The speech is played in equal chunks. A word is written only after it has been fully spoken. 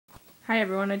Hi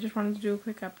everyone, I just wanted to do a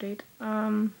quick update.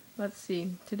 Let's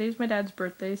see. Today's my dad's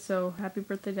birthday, so happy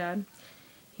birthday, Dad.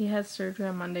 He has surgery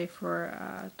on Monday for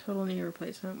a total knee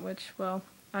replacement, which, well,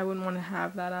 I wouldn't want to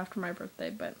have that after my birthday,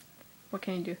 but what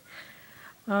can you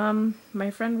do?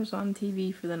 My friend was on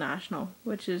TV for The National,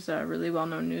 which is a really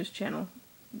well-known news channel,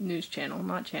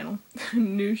 not channel,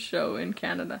 news show in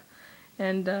Canada.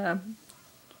 And her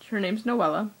name's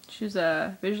Noella. She's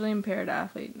a visually impaired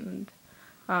athlete and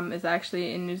is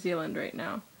actually in New Zealand right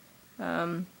now.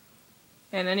 And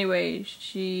anyway,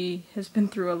 she has been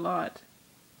through a lot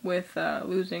with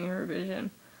losing her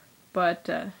vision, but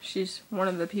she's one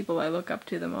of the people I look up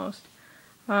to the most.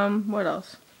 What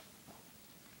else?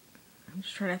 I'm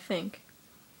just trying to think.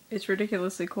 It's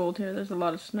ridiculously cold here. There's a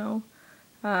lot of snow.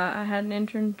 I had an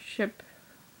internship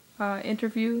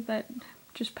interview that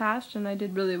just passed, and I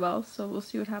did really well, so we'll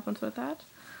see what happens with that.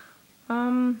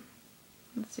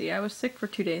 Let's see, I was sick for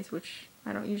 2 days, which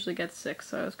I don't usually get sick,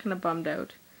 so I was kind of bummed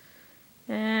out.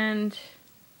 And,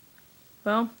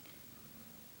 well,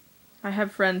 I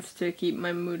have friends to keep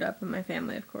my mood up and my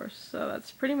family, of course, so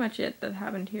that's pretty much it that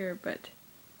happened here, but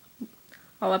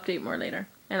I'll update more later,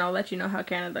 and I'll let you know how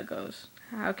Canada goes,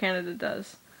 how Canada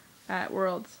does at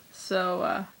Worlds.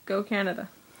 So, go Canada.